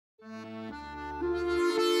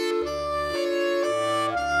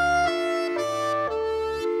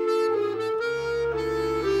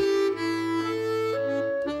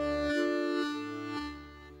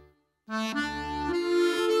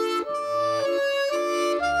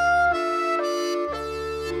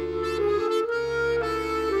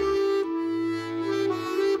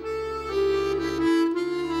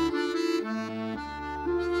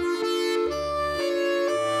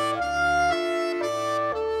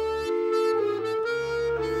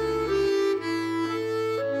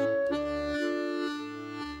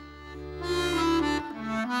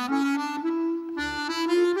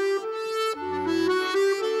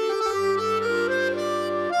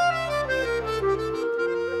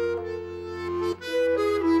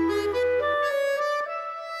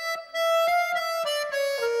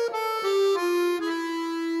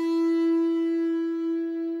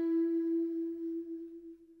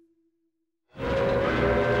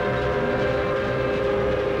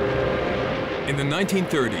In the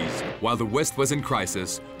 1930s, while the West was in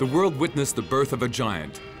crisis, the world witnessed the birth of a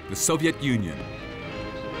giant, the Soviet Union.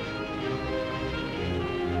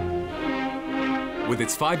 With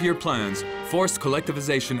its 5-year plans, forced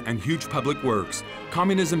collectivization and huge public works,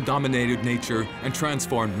 communism dominated nature and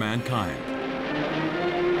transformed mankind.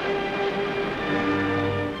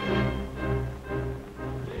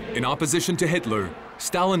 In opposition to Hitler,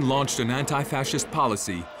 Stalin launched an anti-fascist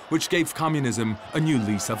policy which gave communism a new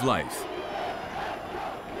lease of life.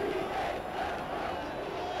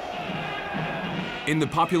 In the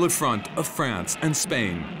Popular Front of France and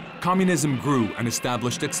Spain, communism grew and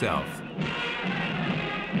established itself.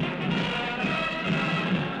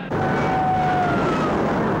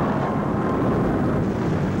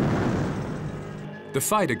 The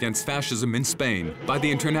fight against fascism in Spain by the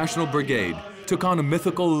International Brigade took on a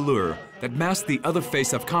mythical allure that masked the other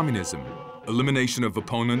face of communism: elimination of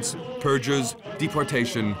opponents, purges,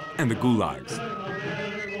 deportation, and the gulags.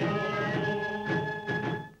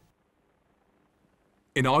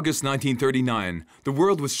 In August 1939, the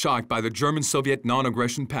world was shocked by the German-Soviet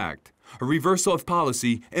Non-Aggression Pact, a reversal of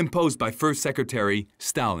policy imposed by First Secretary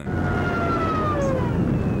Stalin.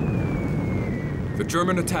 The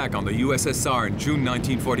German attack on the USSR in June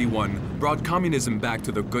 1941 brought communism back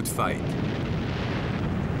to the good fight.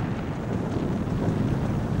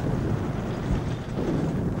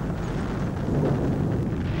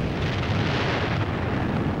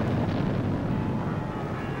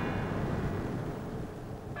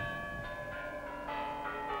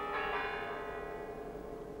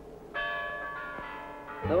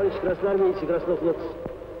 Товарищ красноармейцы, краснофлотцы,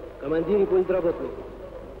 командиры политработных,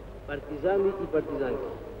 партизаны и партизанки,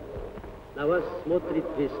 на вас смотрит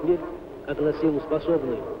весь мир, как на силу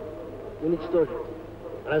способную уничтожить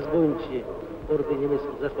разбойничьи орды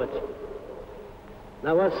немецких захватчиков.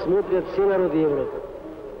 На вас смотрят все народы Европы,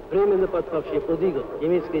 временно подпавшие под иго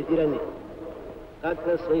немецкой тирании, как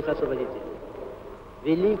на своих освободителей.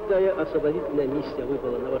 Великая освободительная миссия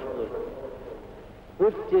выпала на вашу долю.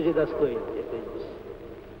 Будьте же достойны этой миссии.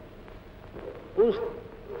 Пусть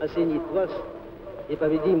осенит вас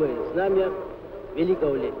непобедимое знамя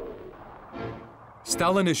великого лета.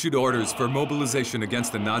 Stalin issued orders for mobilization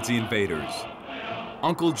against the Nazi invaders.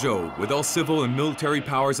 Uncle Joe, with all civil and military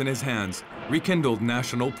powers in his hands, rekindled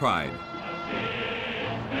national pride.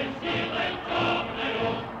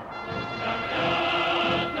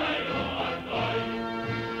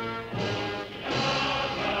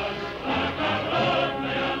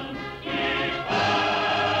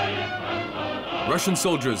 Russian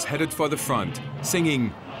soldiers headed for the front,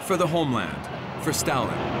 singing, "For the homeland, for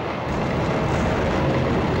Stalin."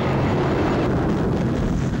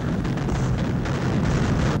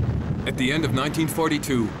 At the end of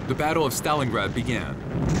 1942, the Battle of Stalingrad began.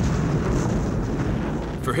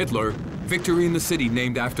 For Hitler, victory in the city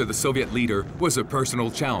named after the Soviet leader was a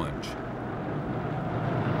personal challenge.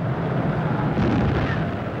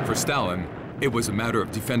 For Stalin, it was a matter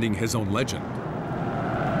of defending his own legend.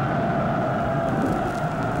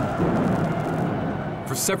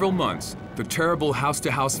 For several months, the terrible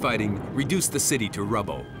house-to-house fighting reduced the city to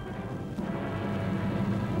rubble.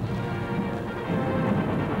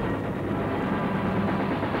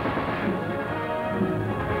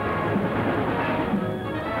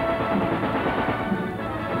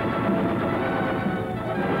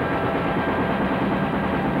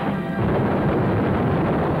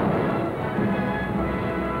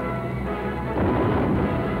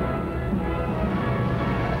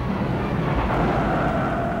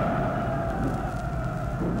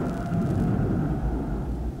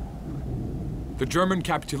 The German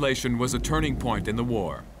capitulation was a turning point in the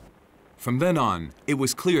war. From then on, it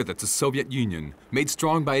was clear that the Soviet Union, made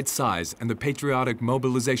strong by its size and the patriotic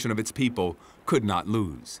mobilization of its people, could not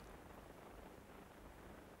lose.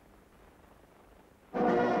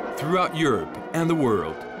 Throughout Europe and the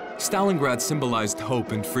world, Stalingrad symbolized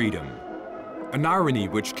hope and freedom, an irony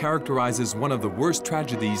which characterizes one of the worst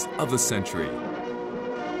tragedies of the century.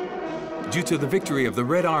 Due to the victory of the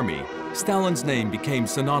Red Army, Stalin's name became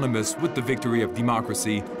synonymous with the victory of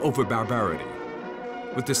democracy over barbarity.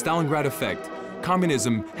 With the Stalingrad effect,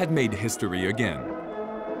 communism had made history again.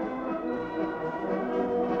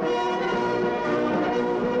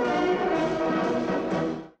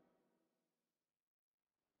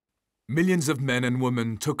 Millions of men and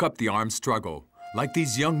women took up the armed struggle, like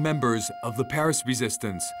these young members of the Paris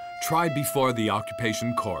resistance tried before the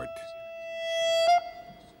occupation court.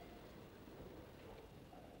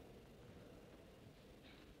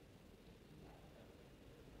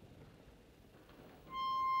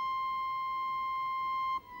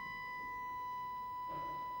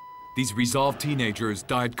 these resolved teenagers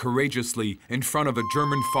died courageously in front of a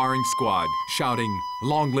German firing squad, shouting,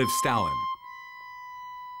 "Long live Stalin!"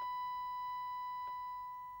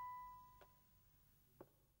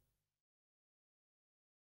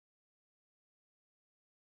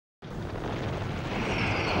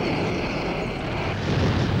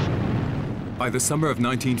 By the summer of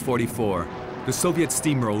 1944, the Soviet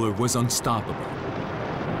steamroller was unstoppable.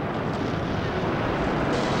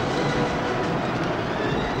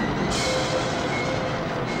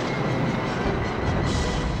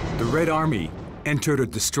 The Red Army entered or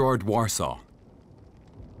destroyed Warsaw.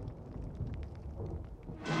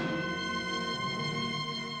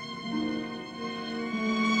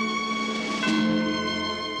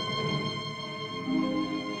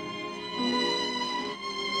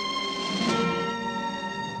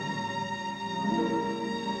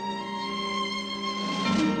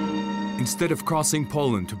 Instead of crossing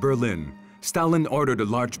Poland to Berlin, Stalin ordered a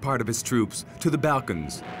large part of his troops to the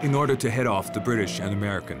Balkans in order to head off the British and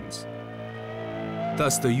Americans.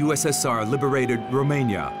 Thus, the USSR liberated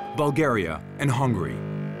Romania, Bulgaria, and Hungary.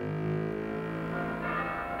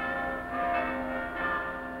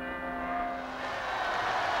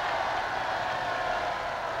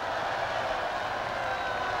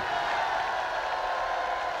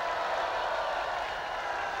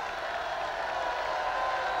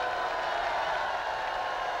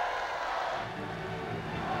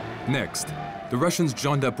 Next, the Russians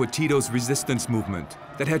joined up with Tito's resistance movement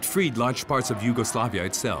that had freed large parts of Yugoslavia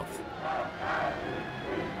itself.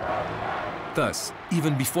 Thus,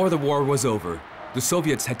 even before the war was over, the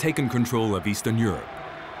Soviets had taken control of Eastern Europe.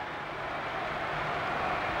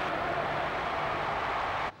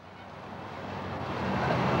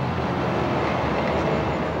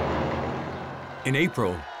 In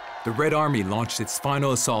April, the Red Army launched its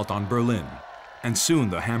final assault on Berlin, and soon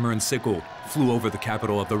the hammer and sickle flew over the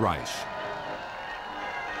capital of the Reich.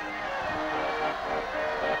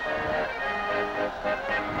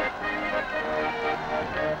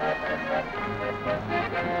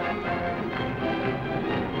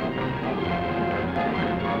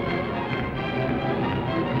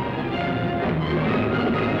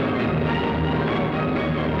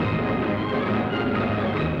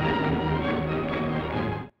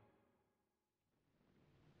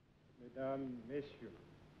 Mesdames, Messieurs,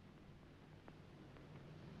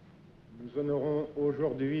 nous honorons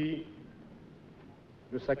aujourd'hui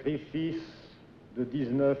le sacrifice de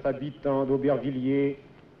 19 habitants d'Aubervilliers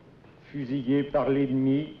fusillés par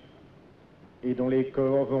l'ennemi et dont les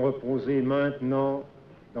corps vont reposer maintenant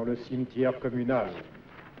dans le cimetière communal.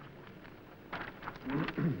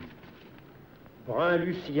 Brun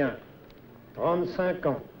Lucien, 35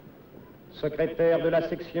 ans, secrétaire de la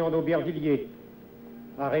section d'Aubervilliers,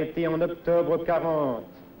 arrêté en octobre 40,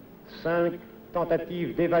 5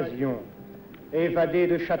 tentatives d'évasion, évadé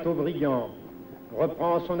de Châteaubriand,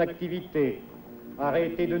 reprend son activité,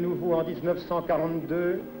 arrêté de nouveau en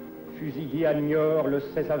 1942, fusillé à Niort le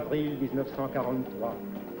 16 avril 1943.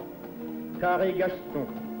 Carré Gaston,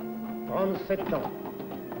 37 ans,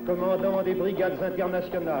 commandant des brigades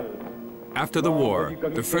internationales. After the war,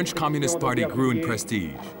 the French Communist Party grew in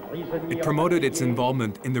prestige. It promoted its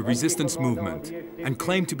involvement in the resistance movement and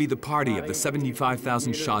claimed to be the party of the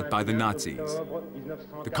 75,000 shot by the Nazis.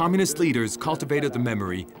 The communist leaders cultivated the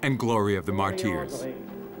memory and glory of the martyrs.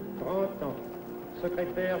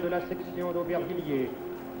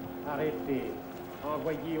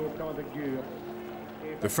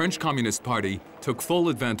 The French Communist Party took full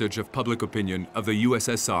advantage of public opinion of the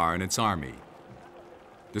USSR and its army.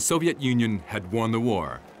 The Soviet Union had won the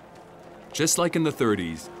war. Just like in the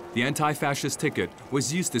 30s, the anti-fascist ticket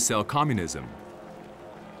was used to sell communism.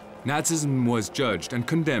 Nazism was judged and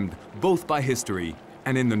condemned both by history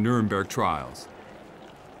and in the Nuremberg trials.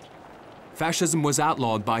 Fascism was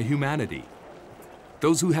outlawed by humanity.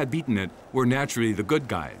 Those who had beaten it were naturally the good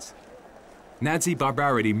guys. Nazi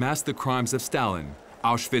barbarity masked the crimes of Stalin.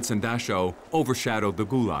 Auschwitz and Dachau overshadowed the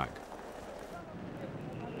Gulag.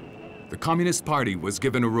 The Communist Party was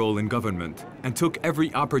given a role in government and took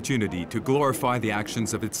every opportunity to glorify the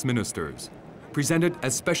actions of its ministers, presented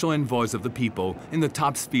as special envoys of the people in the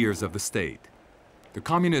top spheres of the state. The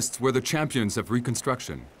Communists were the champions of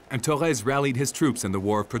Reconstruction, and Thorez rallied his troops in the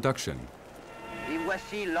war of production. Et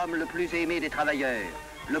voici l'homme le plus aimé des travailleurs,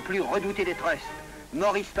 le plus redouté des trusts,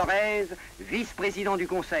 Maurice Thorez, vice-président du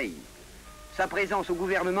Conseil. Sa présence au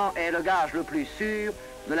gouvernement est le gage le plus sûr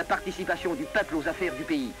de la participation du peuple aux affaires du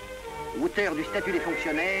pays. Auteur du statut des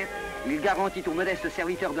fonctionnaires, il garantit aux modestes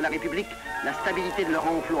serviteurs de la République la stabilité de leur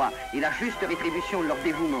emploi et la juste rétribution de leur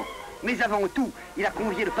dévouement. Mais avant tout, il a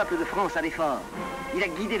convié le peuple de France à l'effort. Il a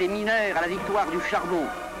guidé les mineurs à la victoire du charbon.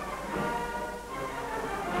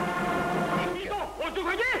 Aux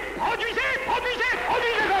ouvriers, produisez, produisez,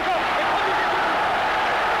 produisez encore et produisez toujours.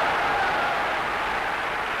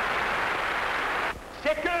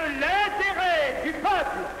 C'est que l'intérêt du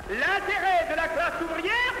peuple, l'intérêt de la classe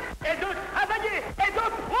ouvrière est de travailler et de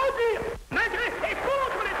produire, malgré et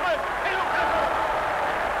contre les trucs et leurs travaux.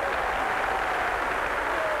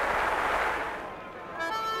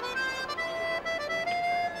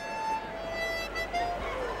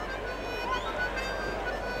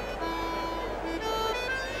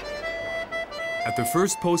 At the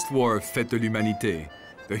first post-war Fête de l'Humanité,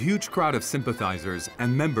 the huge crowd of sympathizers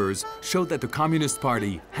and members showed that the Communist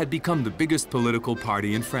Party had become the biggest political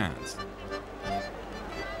party in France.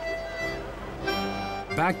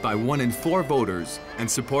 Backed by 1 in 4 voters and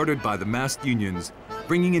supported by the massed unions,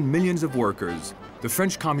 bringing in millions of workers, the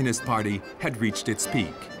French Communist Party had reached its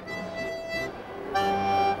peak.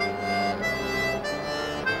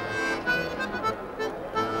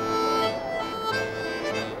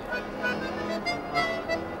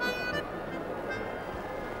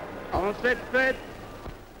 En cette fête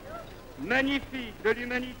magnifique de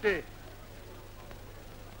l'humanité,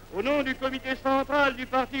 au nom du comité central du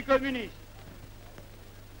Parti communiste,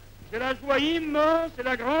 j'ai la joie immense et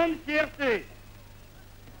la grande fierté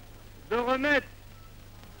de remettre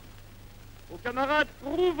au camarade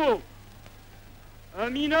Prouveau, un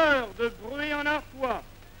mineur de Bruay-en-Artois,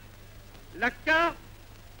 la carte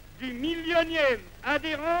du millionième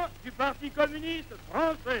adhérent du Parti communiste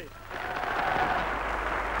français.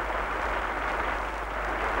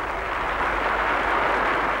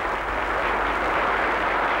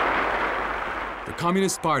 The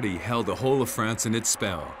Communist Party held the whole of France in its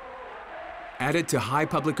spell. Added to high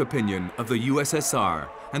public opinion of the USSR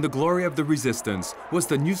and the glory of the resistance was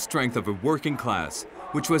the new strength of a working class,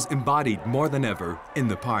 which was embodied more than ever in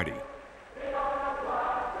the party.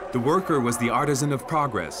 The worker was the artisan of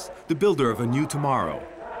progress, the builder of a new tomorrow.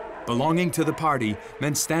 Belonging to the party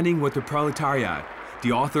meant standing with the proletariat,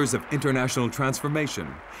 the authors of international transformation.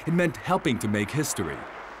 It meant helping to make history.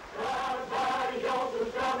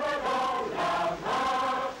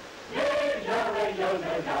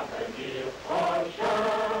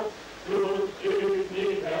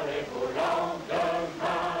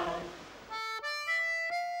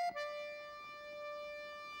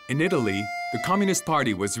 In Italy, the Communist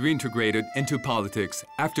Party was reintegrated into politics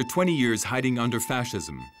after 20 years hiding under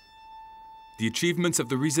fascism. The achievements of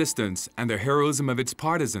the resistance and the heroism of its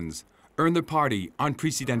partisans earned the party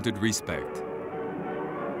unprecedented respect.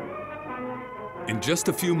 In just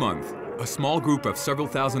a few months, a small group of several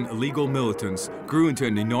thousand illegal militants grew into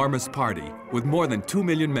an enormous party with more than 2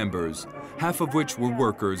 million members, half of which were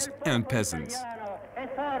workers and peasants.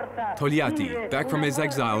 Togliatti, back from his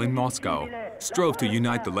exile in Moscow, strove to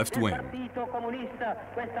unite the left wing.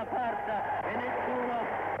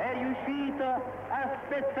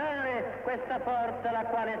 Questa forza la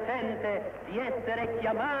quale sente di essere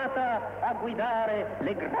chiamata a guidare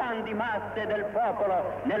le grandi masse del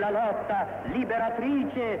popolo nella lotta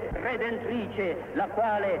liberatrice, redentrice, la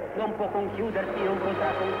quale non può conchiudersi, non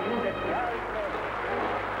potrà conchiudersi altro.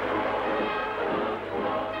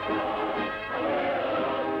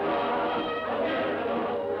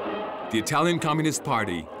 The Italian Communist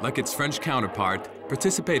Party, like its French counterpart,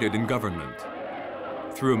 participated in government.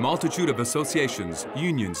 Through a multitude of associations,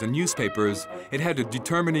 unions, and newspapers, it had a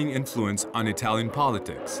determining influence on Italian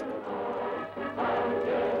politics.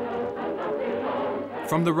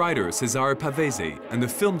 From the writer Cesare Pavese and the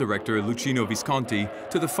film director Luchino Visconti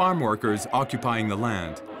to the farm workers occupying the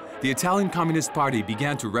land, the Italian Communist Party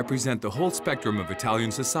began to represent the whole spectrum of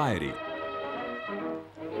Italian society.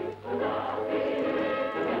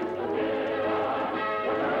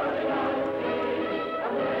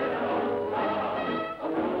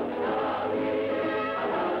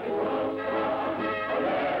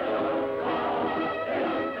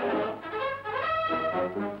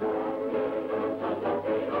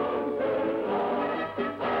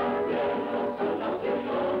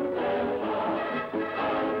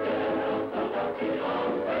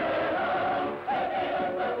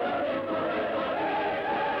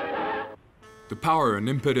 The power and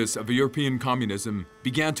impetus of European communism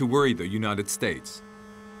began to worry the United States.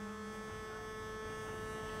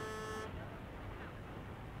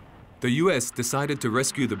 The US decided to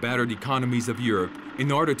rescue the battered economies of Europe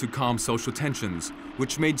in order to calm social tensions,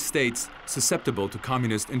 which made states susceptible to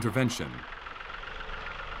communist intervention.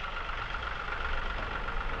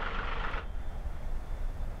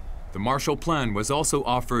 The Marshall Plan was also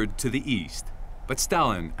offered to the East, but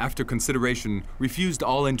Stalin, after consideration, refused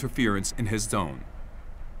all interference in his zone.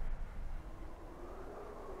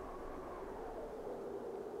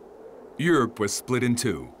 Europe was split in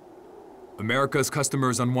two. America's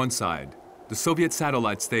customers on one side, the Soviet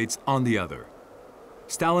satellite states on the other.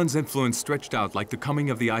 Stalin's influence stretched out like the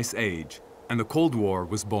coming of the Ice Age, and the Cold War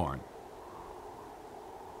was born.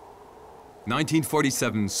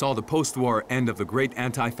 1947 saw the post-war end of the great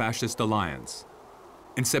anti-fascist alliance.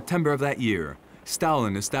 In September of that year,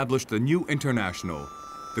 Stalin established the new international,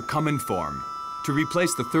 the Communism, to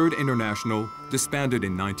replace the Third International, disbanded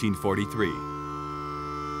in 1943.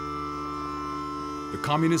 The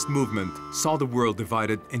communist movement saw the world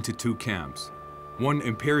divided into two camps, one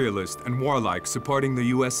imperialist and warlike supporting the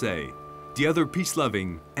USA, the other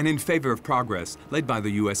peace-loving and in favor of progress led by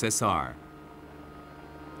the USSR.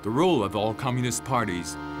 The role of all communist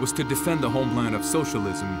parties was to defend the homeland of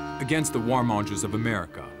socialism against the warmongers of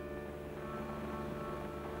America.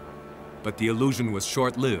 But the illusion was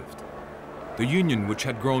short-lived. The Union, which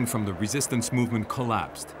had grown from the resistance movement,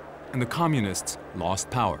 collapsed, and the communists lost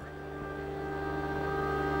power.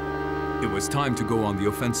 It was time to go on the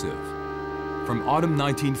offensive. From autumn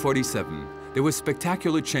 1947, there was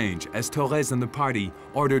spectacular change as Thorez and the party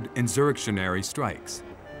ordered insurrectionary strikes.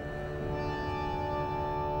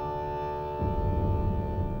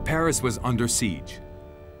 Paris was under siege.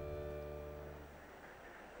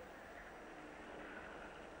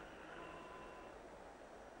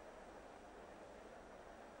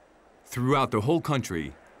 Throughout the whole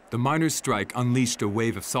country, the miners' strike unleashed a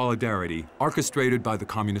wave of solidarity orchestrated by the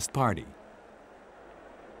Communist Party.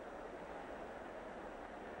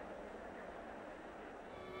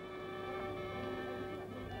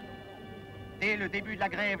 Dès le début de la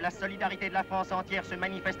grève, la solidarité de la France entière se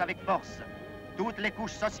manifeste avec force. Toutes les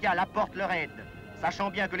couches sociales apportent leur aide,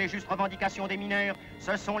 sachant bien que les justes revendications des mineurs,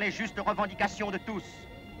 ce sont les justes revendications de tous.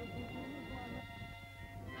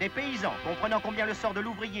 Des paysans, comprenant combien le sort de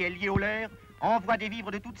l'ouvrier est lié au leur, envoient des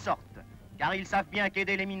vivres de toutes sortes, car ils savent bien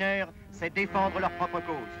qu'aider les mineurs, c'est défendre leur propre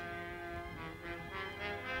cause.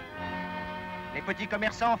 Les petits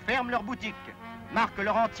commerçants ferment leurs boutiques, marquent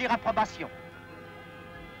leur entière approbation.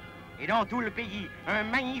 Et dans tout le pays, un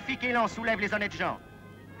magnifique élan soulève les honnêtes gens.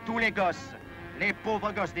 Tous les gosses, les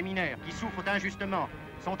pauvres gosses des mineurs qui souffrent injustement,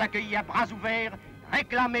 sont accueillis à bras ouverts,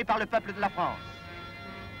 réclamés par le peuple de la France.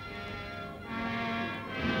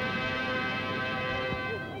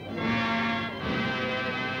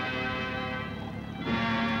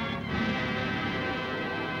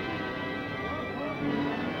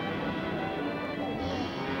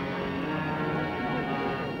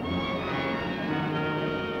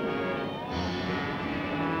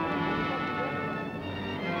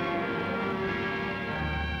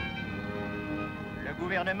 Le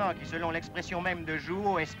gouvernement, qui selon l'expression même de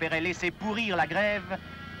Jouot espérait laisser pourrir la grève,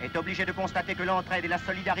 est obligé de constater que l'entraide et la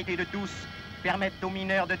solidarité de tous permettent aux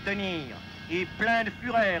mineurs de tenir. Et plein de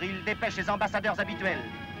fureur, il dépêche les ambassadeurs habituels.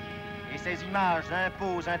 Et ces images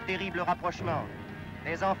imposent un terrible rapprochement.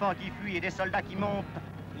 Des enfants qui fuient et des soldats qui montent,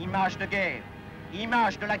 images de guerre.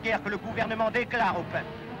 Images de la guerre que le gouvernement déclare au peuple.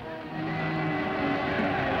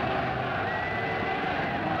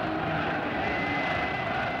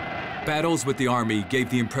 Battles with the army gave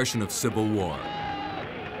the impression of civil war.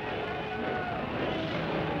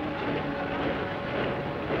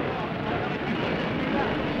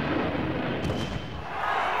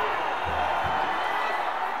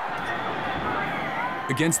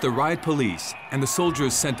 Against the riot police and the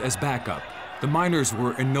soldiers sent as backup, the miners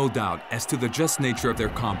were in no doubt as to the just nature of their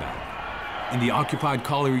combat. In the occupied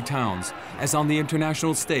colliery towns, as on the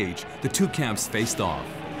international stage, the two camps faced off.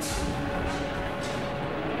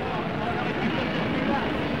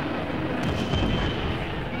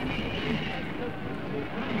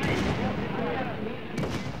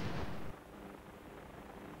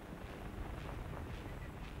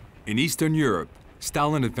 In Eastern Europe,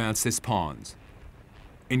 Stalin advanced his pawns.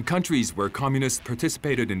 In countries where communists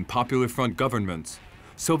participated in Popular Front governments,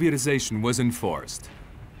 Sovietization was enforced.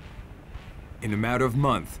 In a matter of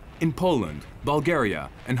months, in Poland, Bulgaria,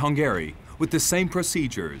 and Hungary, with the same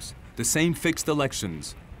procedures, the same fixed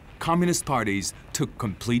elections, communist parties took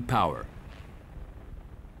complete power.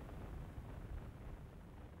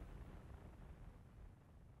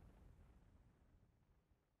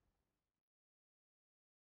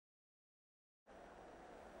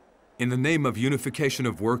 In the name of unification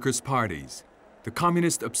of workers' parties, the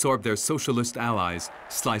communists absorbed their socialist allies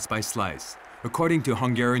slice by slice, according to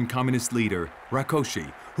Hungarian communist leader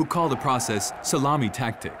Rákosi, who called the process salami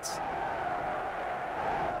tactics.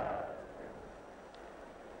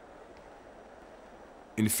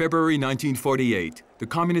 In February 1948, the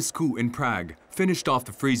communist coup in Prague finished off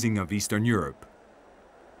the freezing of Eastern Europe.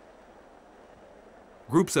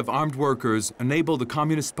 Groups of armed workers enabled the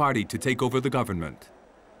Communist Party to take over the government.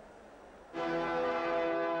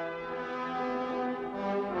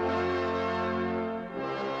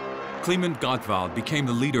 Klement Gottwald became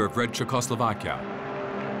the leader of Red Czechoslovakia.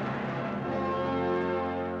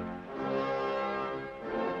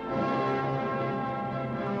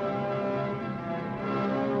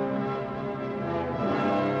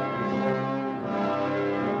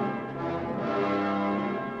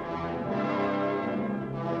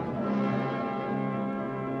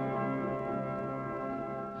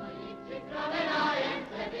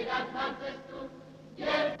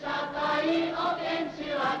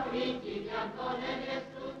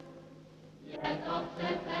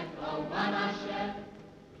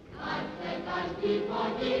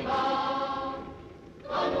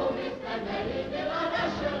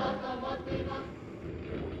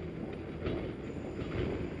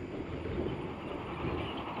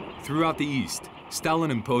 Throughout the East,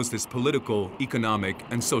 Stalin imposed his political, economic,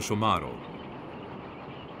 and social model.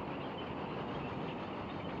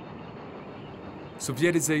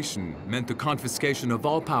 Sovietization meant the confiscation of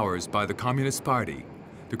all powers by the Communist Party,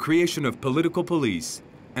 the creation of political police,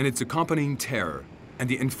 and its accompanying terror, and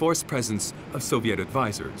the enforced presence of Soviet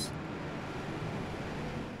advisors.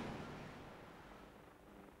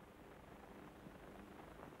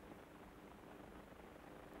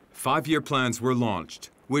 Five-year plans were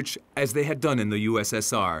launched, which, as they had done in the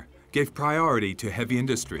USSR, gave priority to heavy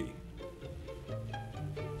industry.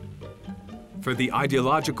 For the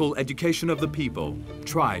ideological education of the people,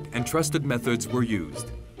 tried and trusted methods were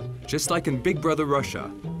used. Just like in Big Brother Russia,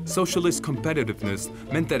 socialist competitiveness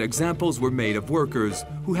meant that examples were made of workers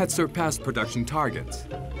who had surpassed production targets.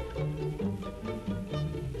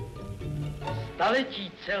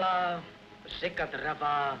 Staletí celá, řeka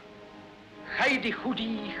dravá, chajdy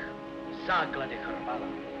chudých, základech rvala.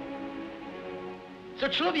 Co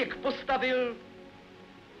člověk postavil,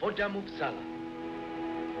 voda mu vzala.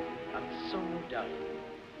 A co mu dal?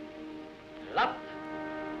 Hlad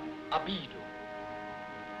a bídu.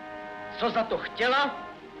 Co za to chtěla?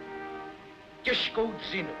 Těžkou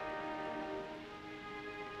dřinu.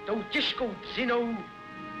 Tou těžkou dřinou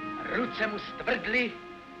ruce mu stvrdly,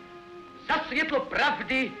 za světlo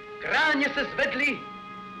pravdy k ráně se zvedly,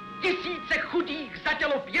 tisíce chudých za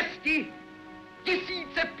tělo pěsti,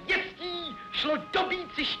 tisíce pěstí šlo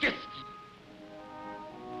dobíci štěstí.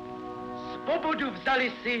 Svobodu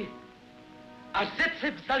vzali si a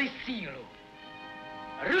řece vzali sílu.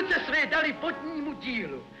 Ruce své dali vodnímu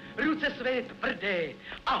dílu, ruce své tvrdé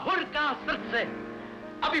a horká srdce,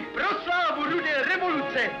 aby pro slávu rudé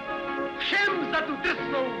revoluce všem za tu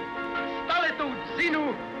drsnou, staletou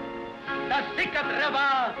dřinu ta řeka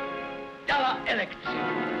dravá dala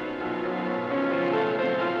elektřinu.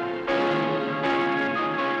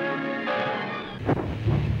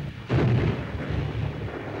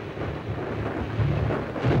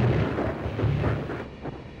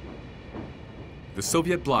 The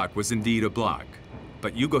Soviet bloc was indeed a bloc,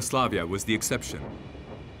 but Yugoslavia was the exception.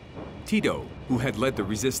 Tito, who had led the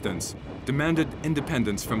resistance, demanded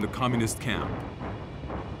independence from the communist camp.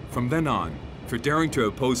 From then on, for daring to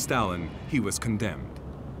oppose Stalin, he was condemned.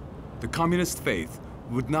 The communist faith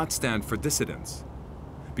would not stand for dissidents,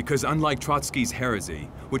 because unlike Trotsky's heresy,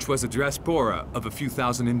 which was a diaspora of a few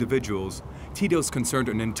thousand individuals, Tito's concerned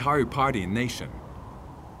an entire party and nation.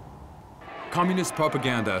 Communist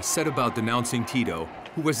propaganda set about denouncing Tito,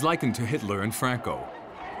 who was likened to Hitler and Franco.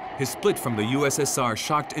 His split from the USSR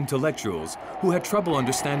shocked intellectuals who had trouble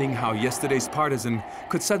understanding how yesterday's partisan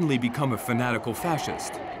could suddenly become a fanatical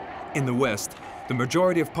fascist. In the West, the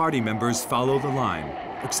majority of party members followed the line,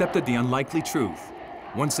 accepted the unlikely truth.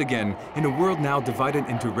 Once again, in a world now divided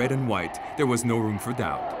into red and white, there was no room for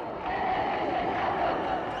doubt.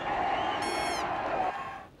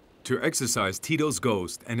 To exorcise Tito's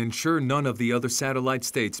ghost and ensure none of the other satellite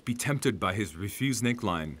states be tempted by his refused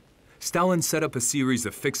neckline, Stalin set up a series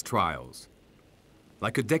of fixed trials.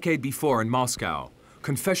 Like a decade before in Moscow,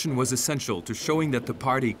 confession was essential to showing that the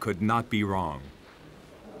party could not be wrong.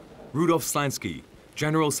 Rudolf Slansky,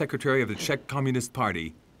 General Secretary of the Czech Communist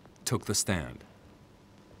Party, took the stand.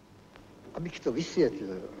 Abych to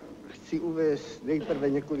vysvětlil, chci uvést nejprve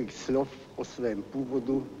několik slov o svém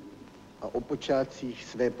původu a o počátcích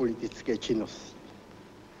své politické činnosti.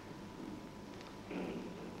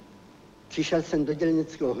 Přišel jsem do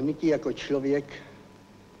dělnického hnutí jako člověk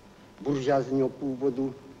buržázního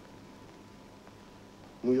původu.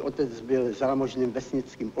 Můj otec byl zámožným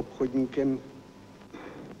vesnickým obchodníkem.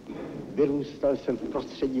 Vyrůstal jsem v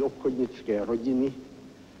prostředí obchodnické rodiny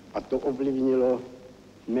a to ovlivnilo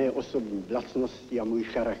mé osobní vlastnosti a můj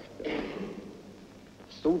charakter.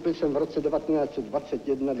 Vstoupil jsem v roce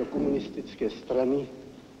 1921 do komunistické strany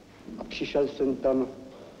a přišel jsem tam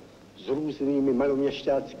s různými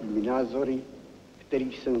maloměšťáckými názory,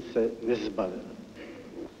 kterých jsem se nezbavil.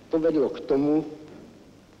 To vedlo k tomu,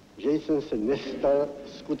 že jsem se nestal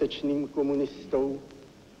skutečným komunistou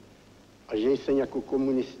a že jsem jako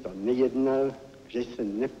komunista nejednal, že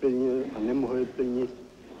jsem neplnil a nemohl plnit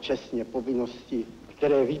čestně povinnosti,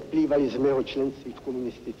 které vyplývají z mého členství v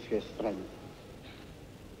komunistické straně.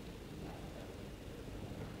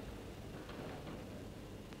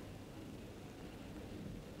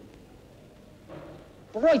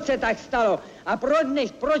 Proč se tak stalo? A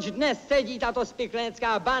proč dnes sedí tato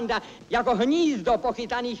spiklenecká banda jako hnízdo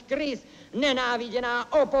pochytaných krys,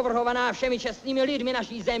 nenáviděná, opovrhovaná všemi čestnými lidmi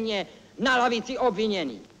naší země, na lavici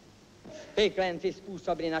obviněný? Spiklenci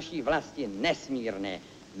způsobili naší vlasti nesmírné,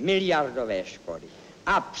 miliardové škody.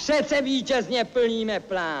 A přece vítězně plníme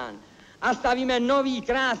plán a stavíme nový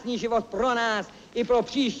krásný život pro nás i pro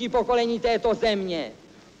příští pokolení této země.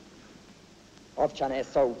 Občané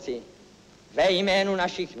soudci, ve jménu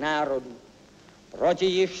našich národů, proti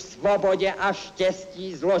již svobodě a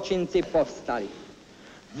štěstí zločinci povstali.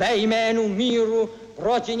 Ve jménu míru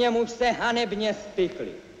proti němu se hanebně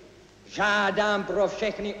spikli. Žádám pro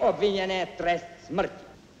všechny obviněné trest smrti.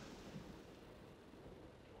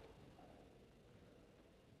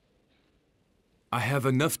 I have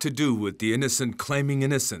enough to do with the innocent claiming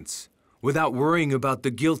innocence, without worrying about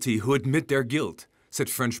the guilty who admit their guilt, said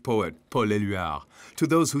French poet Paul Éluard to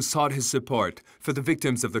those who sought his support for the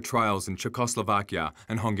victims of the trials in Czechoslovakia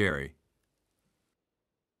and Hungary.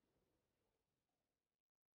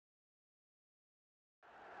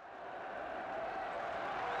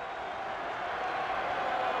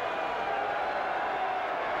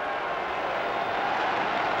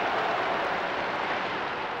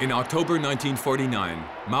 In October 1949,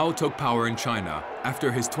 Mao took power in China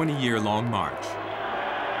after his 20-year-long march.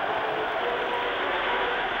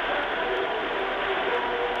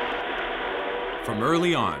 From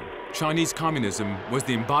early on, Chinese communism was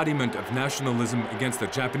the embodiment of nationalism against the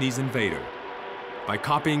Japanese invader. By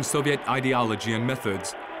copying Soviet ideology and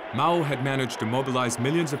methods, Mao had managed to mobilize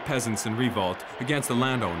millions of peasants in revolt against the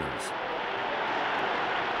landowners.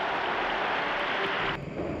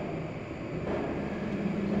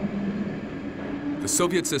 The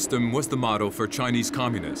Soviet system was the model for Chinese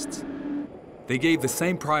communists. They gave the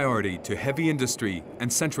same priority to heavy industry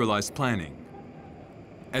and centralized planning.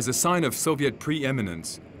 As a sign of Soviet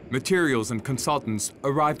preeminence, materials and consultants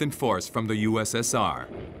arrived in force from the USSR.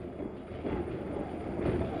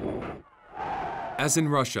 As in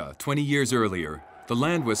Russia 20 years earlier, the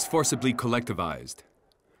land was forcibly collectivized.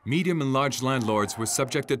 Medium and large landlords were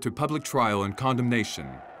subjected to public trial and condemnation.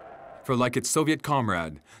 For like its Soviet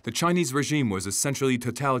comrade, the Chinese regime was essentially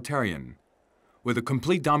totalitarian, with a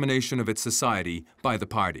complete domination of its society by the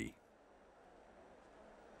party.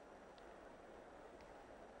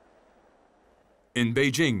 In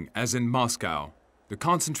Beijing, as in Moscow, the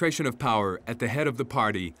concentration of power at the head of the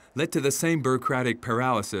party led to the same bureaucratic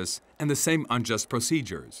paralysis and the same unjust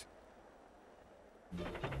procedures.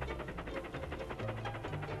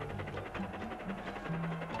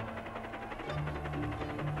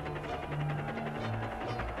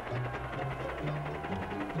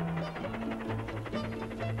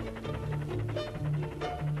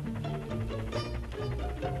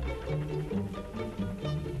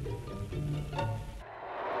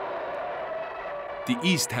 The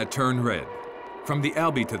East had turned red. From the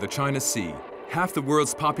Elbe to the China Sea, half the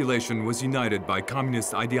world's population was united by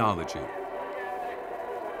communist ideology.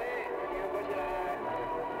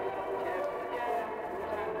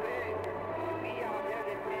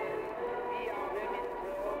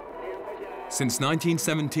 Since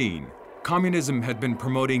 1917, communism had been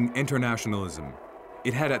promoting internationalism.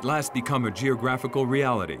 It had at last become a geographical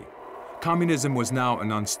reality. Communism was now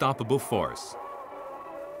an unstoppable force.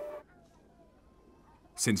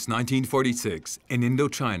 Since 1946, in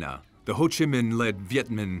Indochina, the Ho Chi Minh-led Viet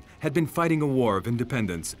Minh had been fighting a war of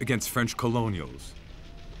independence against French colonials.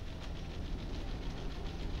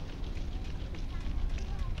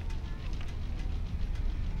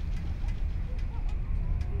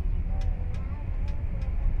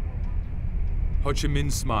 Ho Chi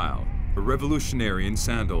Minh's smile, a revolutionary in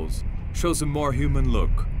sandals, shows a more human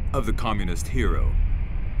look of the communist hero.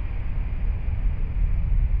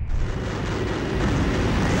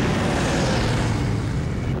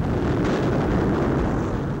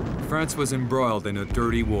 France was embroiled in a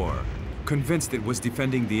dirty war, convinced it was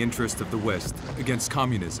defending the interest of the West against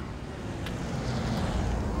communism.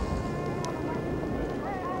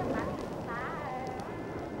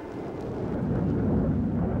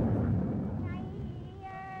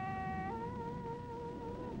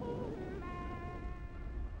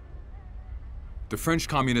 The French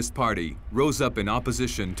Communist Party rose up in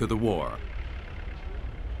opposition to the war.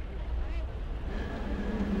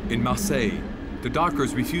 In Marseille, the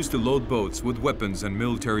dockers refused to load boats with weapons and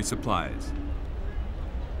military supplies.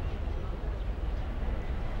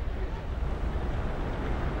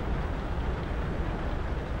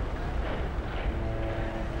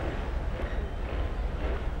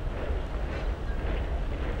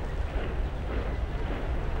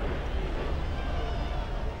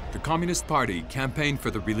 The Communist Party campaigned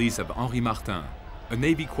for the release of Henri Martin, a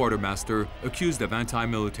Navy quartermaster accused of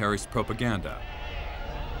anti-militarist propaganda.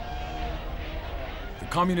 The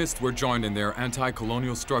Communists were joined in their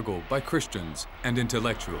anti-colonial struggle by Christians and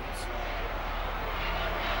intellectuals.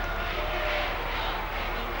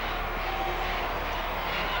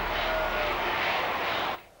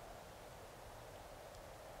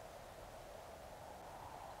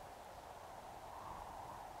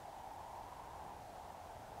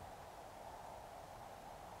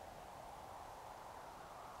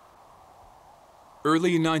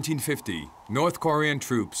 Early in 1950, North Korean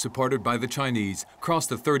troops supported by the Chinese crossed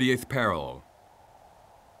the 30th parallel.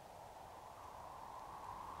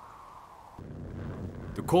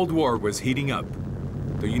 The Cold War was heating up.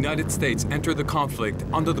 The United States entered the conflict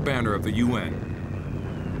under the banner of the UN.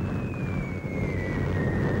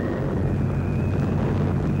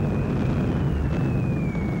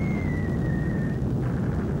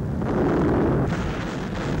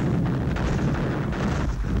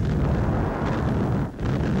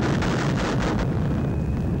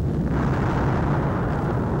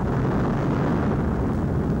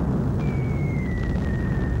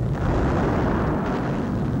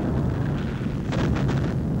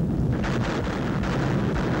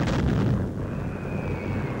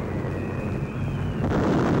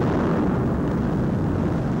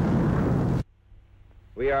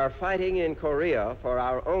 We are fighting in Korea for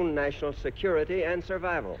our own national security and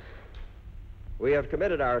survival. We have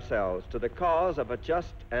committed ourselves to the cause of a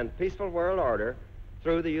just and peaceful world order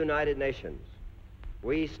through the United Nations.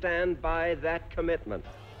 We stand by that commitment.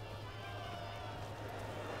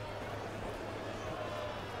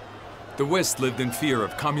 The West lived in fear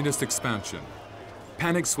of communist expansion.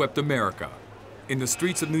 Panic swept America. In the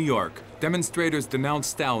streets of New York, demonstrators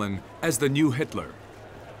denounced Stalin as the new Hitler.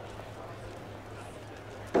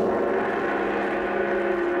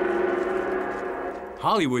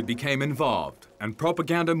 Hollywood became involved, and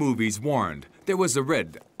propaganda movies warned there was a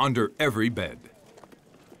red under every bed.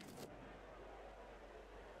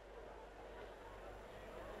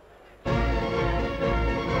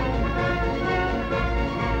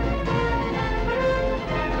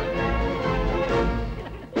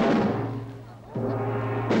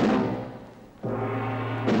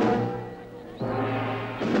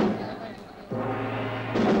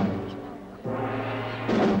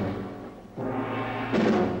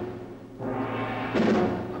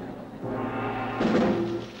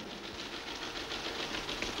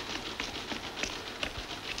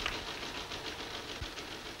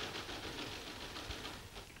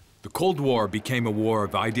 The Cold War became a war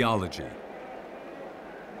of ideology.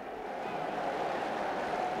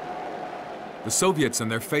 The Soviets and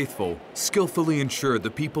their faithful skillfully ensured the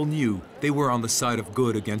people knew they were on the side of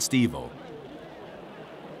good against evil.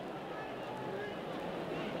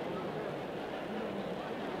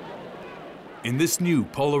 In this new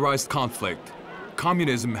polarized conflict,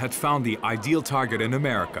 communism had found the ideal target in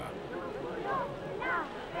America.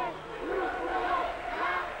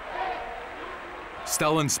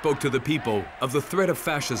 Stalin spoke to the people of the threat of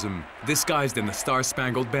fascism disguised in the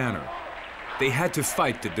Star-Spangled Banner. They had to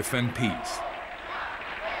fight to defend peace.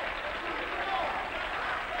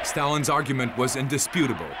 Stalin's argument was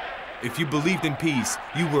indisputable. If you believed in peace,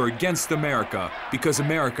 you were against America because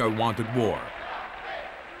America wanted war.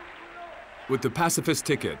 With the pacifist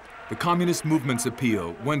ticket, the communist movement's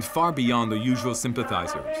appeal went far beyond the usual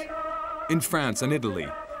sympathizers. In France and Italy,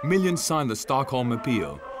 millions signed the Stockholm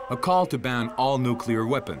Appeal, a call to ban all nuclear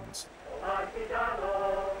weapons.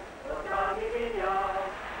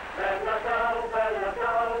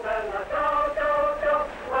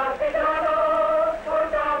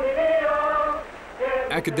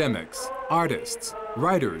 Academics, artists,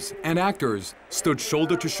 writers, and actors stood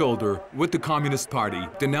shoulder to shoulder with the Communist Party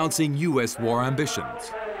denouncing U.S. war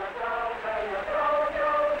ambitions.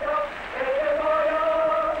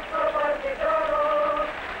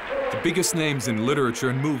 The biggest names in literature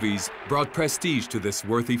and movies brought prestige to this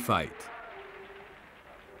worthy fight.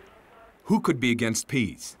 Who could be against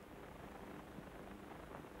peace?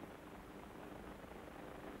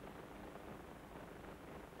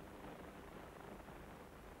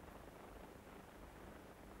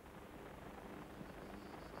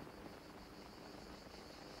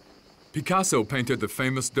 Picasso painted the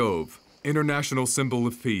famous dove, international symbol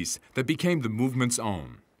of peace that became the movement's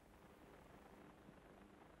own.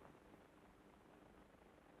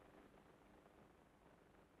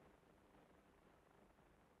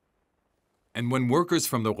 And when workers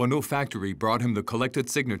from the Renault factory brought him the collected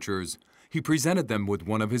signatures, he presented them with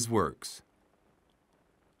one of his works.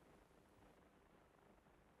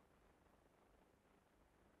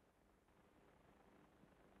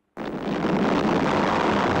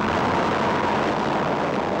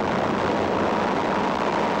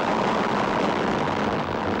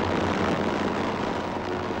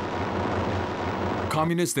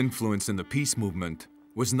 Communist influence in the peace movement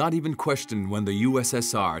was not even questioned when the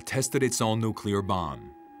USSR tested its own nuclear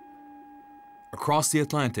bomb. Across the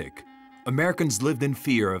Atlantic, Americans lived in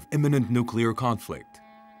fear of imminent nuclear conflict.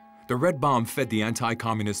 The red bomb fed the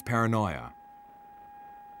anti-communist paranoia.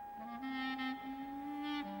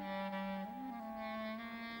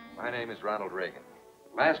 My name is Ronald Reagan.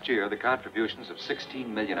 Last year, the contributions of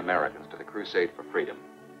 16 million Americans to the crusade for freedom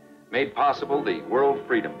made possible the World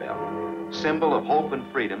Freedom Bell, symbol of hope and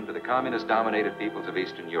freedom to the communist-dominated peoples of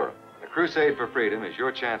Eastern Europe. The crusade for freedom is your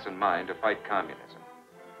chance and mine to fight communism.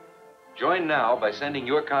 Join now by sending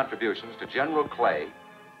your contributions to General Clay,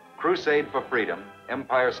 Crusade for Freedom,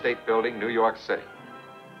 Empire State Building, New York City.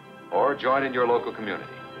 Or join in your local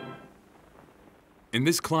community. In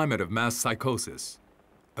this climate of mass psychosis,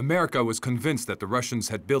 America was convinced that the Russians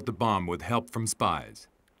had built the bomb with help from spies.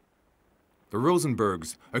 The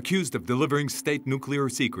Rosenbergs, accused of delivering state nuclear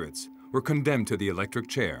secrets, were condemned to the electric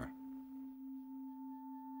chair.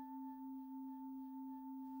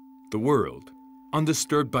 The world,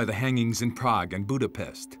 undisturbed by the hangings in Prague and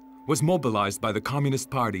Budapest, was mobilized by the Communist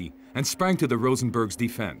Party and sprang to the Rosenbergs'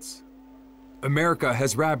 defense. America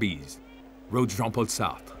has rabies, wrote Jean-Paul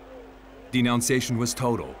Sartre. Denunciation was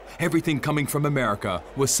total. Everything coming from America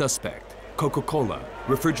was suspect. Coca-Cola,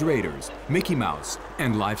 refrigerators, Mickey Mouse,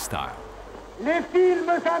 and lifestyle. Les films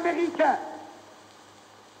américains,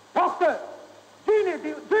 porteurs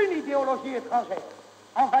d'une idéologie étrangère,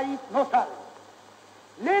 envahissent nos salles.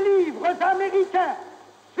 Les livres américains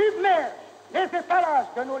submergent les étalages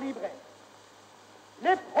de nos libraires.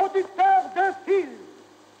 Les producteurs de films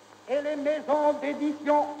et les maisons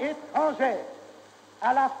d'édition étrangères,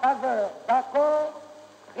 à la faveur d'accords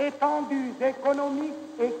prétendus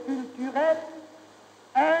économiques et culturels,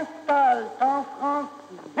 installent en France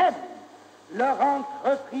même leur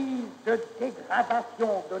entreprise de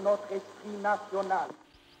dégradation de notre esprit national.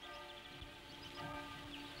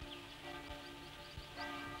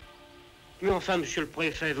 Mais enfin, monsieur le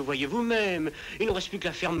préfet, vous voyez vous-même, il ne reste plus que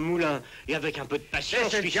la ferme Moulin. Et avec un peu de patience,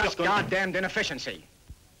 This is just goddamned inefficiency.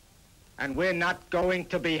 And we're not going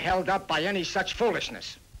to be held up by any such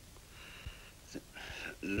foolishness.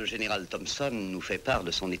 Le général Thompson nous fait part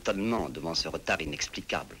de son étonnement devant ce retard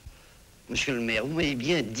inexplicable. Monsieur le maire, vous m'avez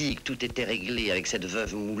bien dit que tout était réglé avec cette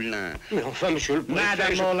veuve Moulin. Mais enfin, monsieur le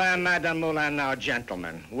préfet... Madame Moulin, now,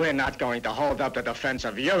 gentlemen. We're not going to hold up the defense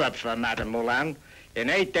of Europe for Madame Moulin. In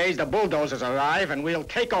 8 days, the bulldozers arrive and we'll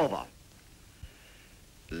take over.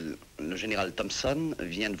 Le général Thompson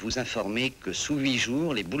vient de vous informer que sous 8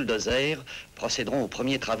 jours, les bulldozers procéderont aux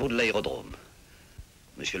premiers travaux de l'aérodrome.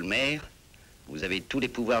 Monsieur le maire, vous avez tous les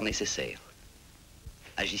pouvoirs nécessaires.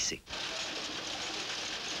 Agissez.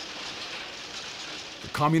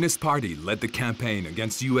 The Communist Party led the campaign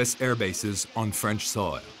against U.S. air bases on French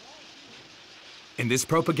soil. In this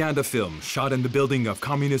propaganda film, shot in the building of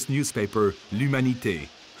communist newspaper L'Humanité,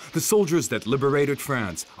 the soldiers that liberated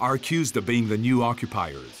France are accused of being the new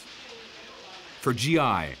occupiers. For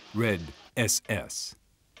GI, read SS.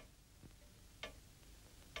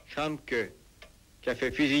 Chamke, qui a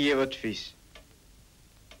fait fusiller votre fils.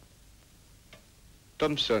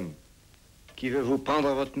 Thompson, qui veut vous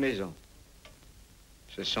prendre votre maison.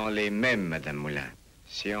 Ce sont les mêmes, Madame Moulin.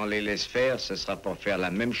 Si on les laisse faire, ce sera pour faire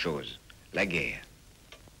la même chose, la guerre.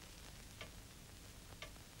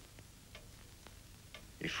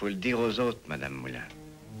 Il faut le dire aux autres, Madame Moulin.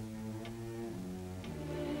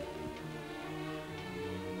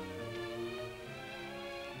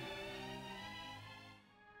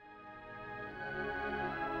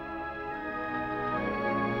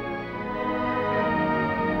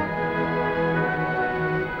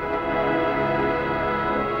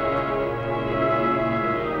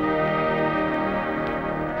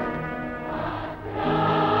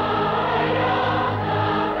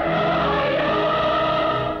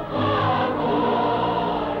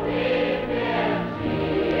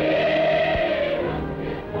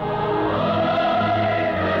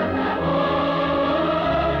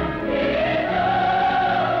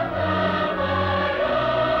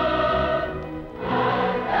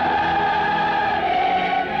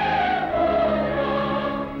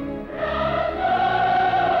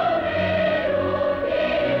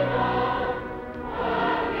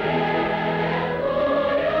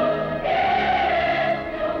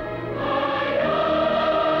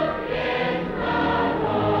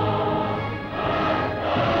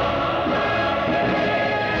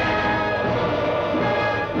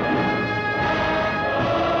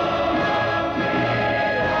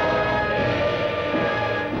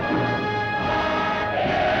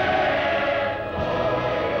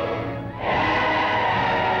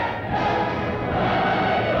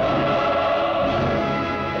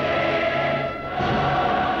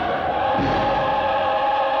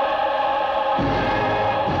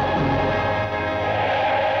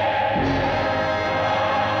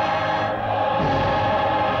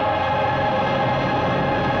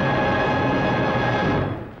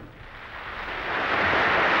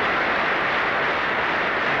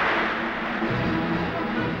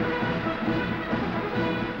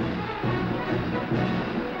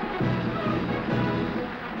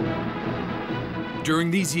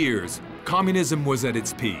 During these years, communism was at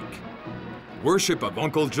its peak. Worship of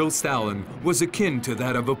Uncle Joe Stalin was akin to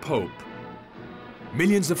that of a pope.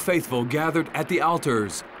 Millions of faithful gathered at the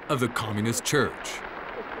altars of the Communist Church.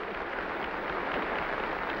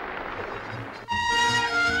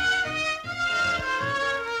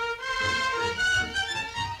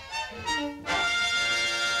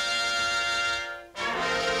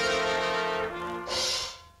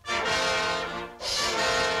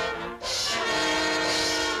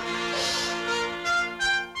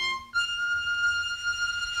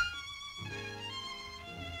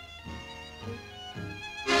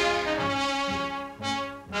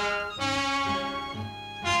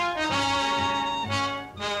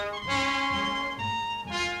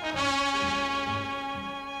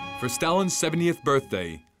 For Stalin's 70th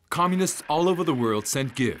birthday, communists all over the world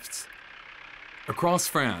sent gifts. Across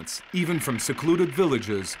France, even from secluded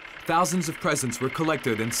villages, thousands of presents were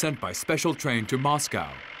collected and sent by special train to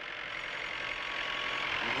Moscow.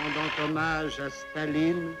 En rendant hommage à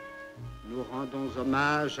Staline, nous rendons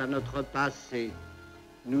hommage à notre passé.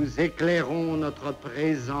 Nous éclairons notre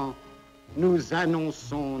présent. Nous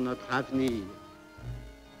annonçons notre avenir.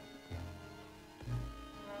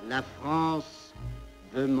 La France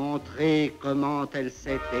veut montrer comment elle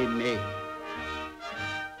s'est aimée.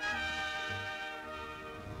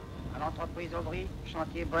 À l'entreprise Aubry,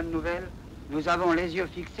 chantier Bonne Nouvelle, nous avons les yeux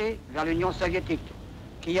fixés vers l'Union soviétique,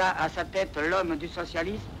 qui a à sa tête l'homme du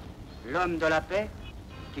socialisme, l'homme de la paix,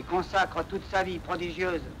 qui consacre toute sa vie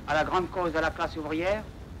prodigieuse à la grande cause de la classe ouvrière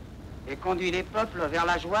et conduit les peuples vers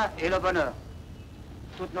la joie et le bonheur.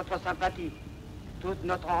 Toute notre sympathie, toute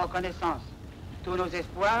notre reconnaissance, tous nos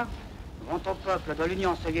espoirs vont au peuple de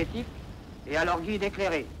l'Union soviétique et à leur guide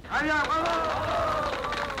éclairé. Très bien, bravo!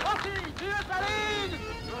 Merci, vive Staline!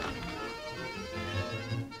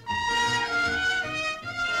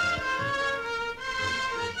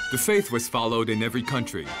 The faith was followed in every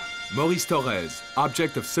country. Maurice Thorez,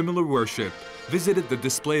 object of similar worship, visited the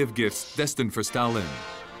display of gifts destined for Stalin.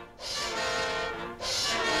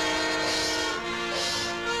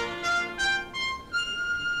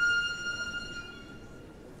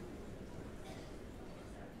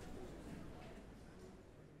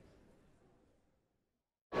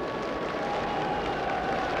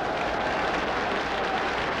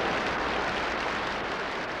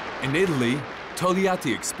 In Italy,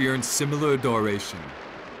 Togliatti experienced similar adoration.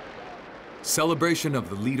 Celebration of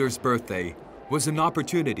the leader's birthday was an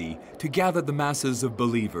opportunity to gather the masses of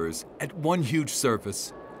believers at one huge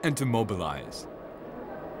service and to mobilize.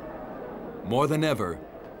 More than ever,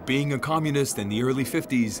 being a communist in the early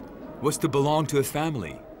 50s was to belong to a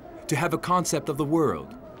family, to have a concept of the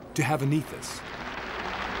world, to have an ethos.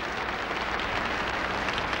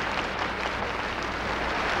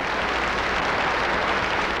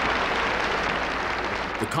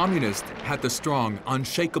 The communist had the strong,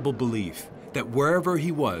 unshakable belief that wherever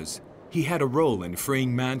he was, he had a role in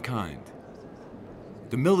freeing mankind.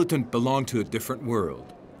 The militant belonged to a different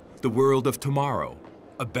world, the world of tomorrow,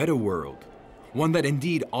 a better world, one that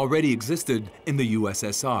indeed already existed in the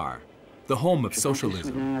USSR, the home of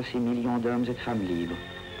socialism. Je pense soudain à ces millions d'hommes et de femmes libres,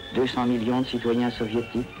 200 millions de citoyens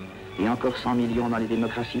soviétiques et encore 100 millions dans les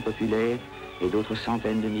démocraties populaires et d'autres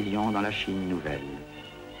centaines de millions dans la Chine nouvelle.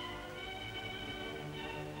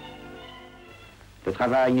 Le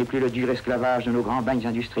travail n'est plus le dur esclavage de nos grands bagnes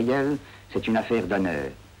industriels, c'est une affaire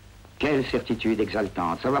d'honneur. Quelle certitude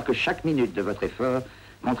exaltante, savoir que chaque minute de votre effort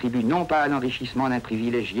contribue non pas à l'enrichissement d'un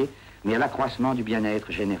privilégié, mais à l'accroissement du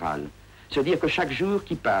bien-être général. Se dire que chaque jour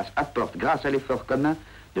qui passe apporte, grâce à l'effort commun,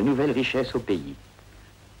 de nouvelles richesses au pays.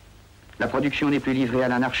 La production n'est plus livrée à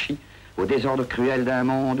l'anarchie, au désordre cruel d'un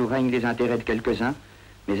monde où règnent les intérêts de quelques-uns,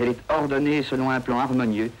 mais elle est ordonnée selon un plan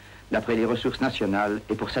harmonieux, d'après les ressources nationales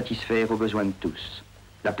et pour satisfaire aux besoins de tous.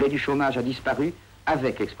 La plaie du chômage a disparu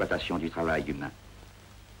avec l'exploitation du travail humain.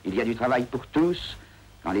 Il y a du travail pour tous,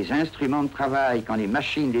 quand les instruments de travail, quand les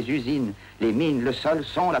machines, les usines, les mines, le sol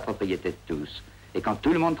sont la propriété de tous. Et quand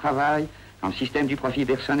tout le monde travaille, quand le système du profit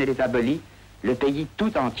personnel est aboli, le pays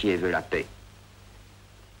tout entier veut la paix.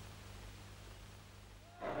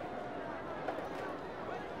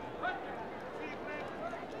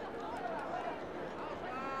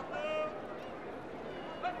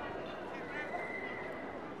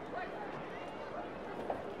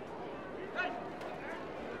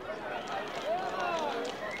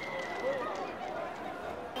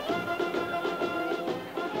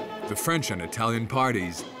 The French and Italian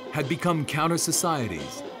parties had become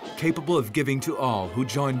counter-societies, capable of giving to all who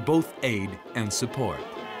joined both aid and support.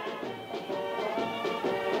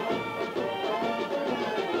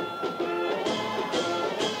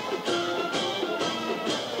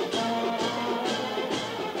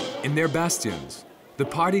 In their bastions, the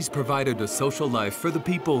parties provided a social life for the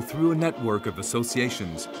people through a network of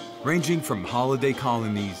associations ranging from holiday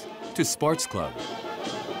colonies to sports clubs.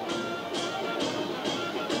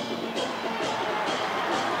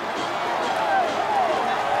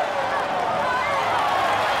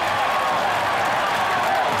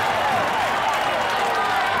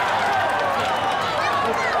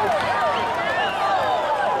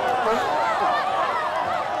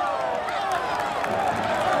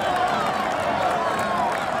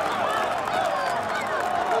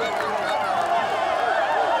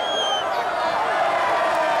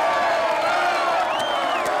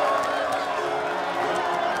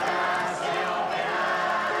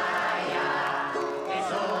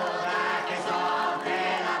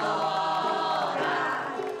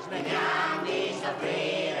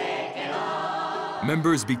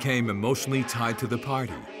 Members became emotionally tied to the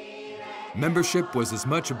party. Membership was as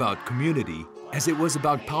much about community as it was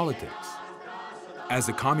about politics. As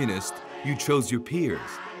a communist, you chose your peers.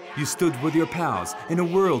 You stood with your pals in a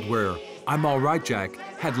world where "I'm all right, Jack"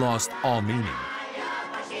 had lost all meaning.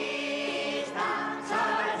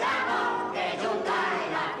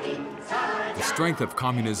 The strength of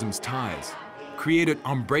communism's ties created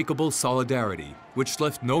unbreakable solidarity, which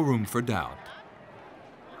left no room for doubt.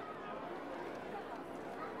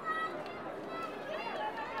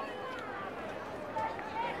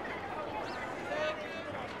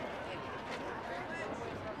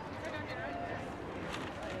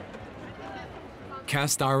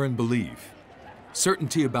 Cast iron belief,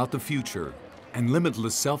 certainty about the future, and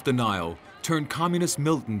limitless self-denial turned communist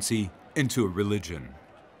militancy into a religion.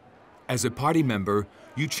 As a party member,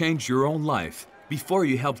 you changed your own life before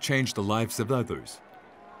you helped change the lives of others.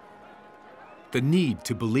 The need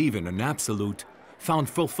to believe in an absolute found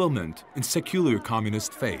fulfillment in secular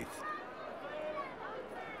communist faith.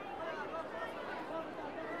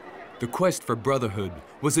 The quest for brotherhood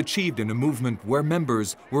was achieved in a movement where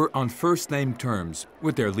members were on first-name terms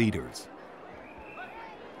with their leaders.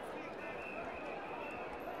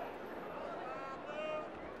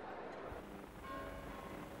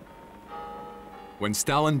 When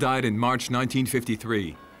Stalin died in March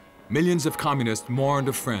 1953, millions of communists mourned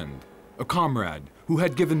a friend, a comrade who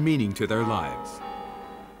had given meaning to their lives.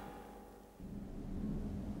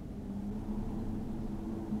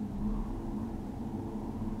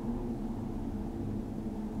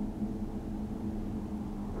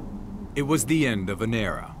 It was the end of an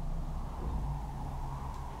era.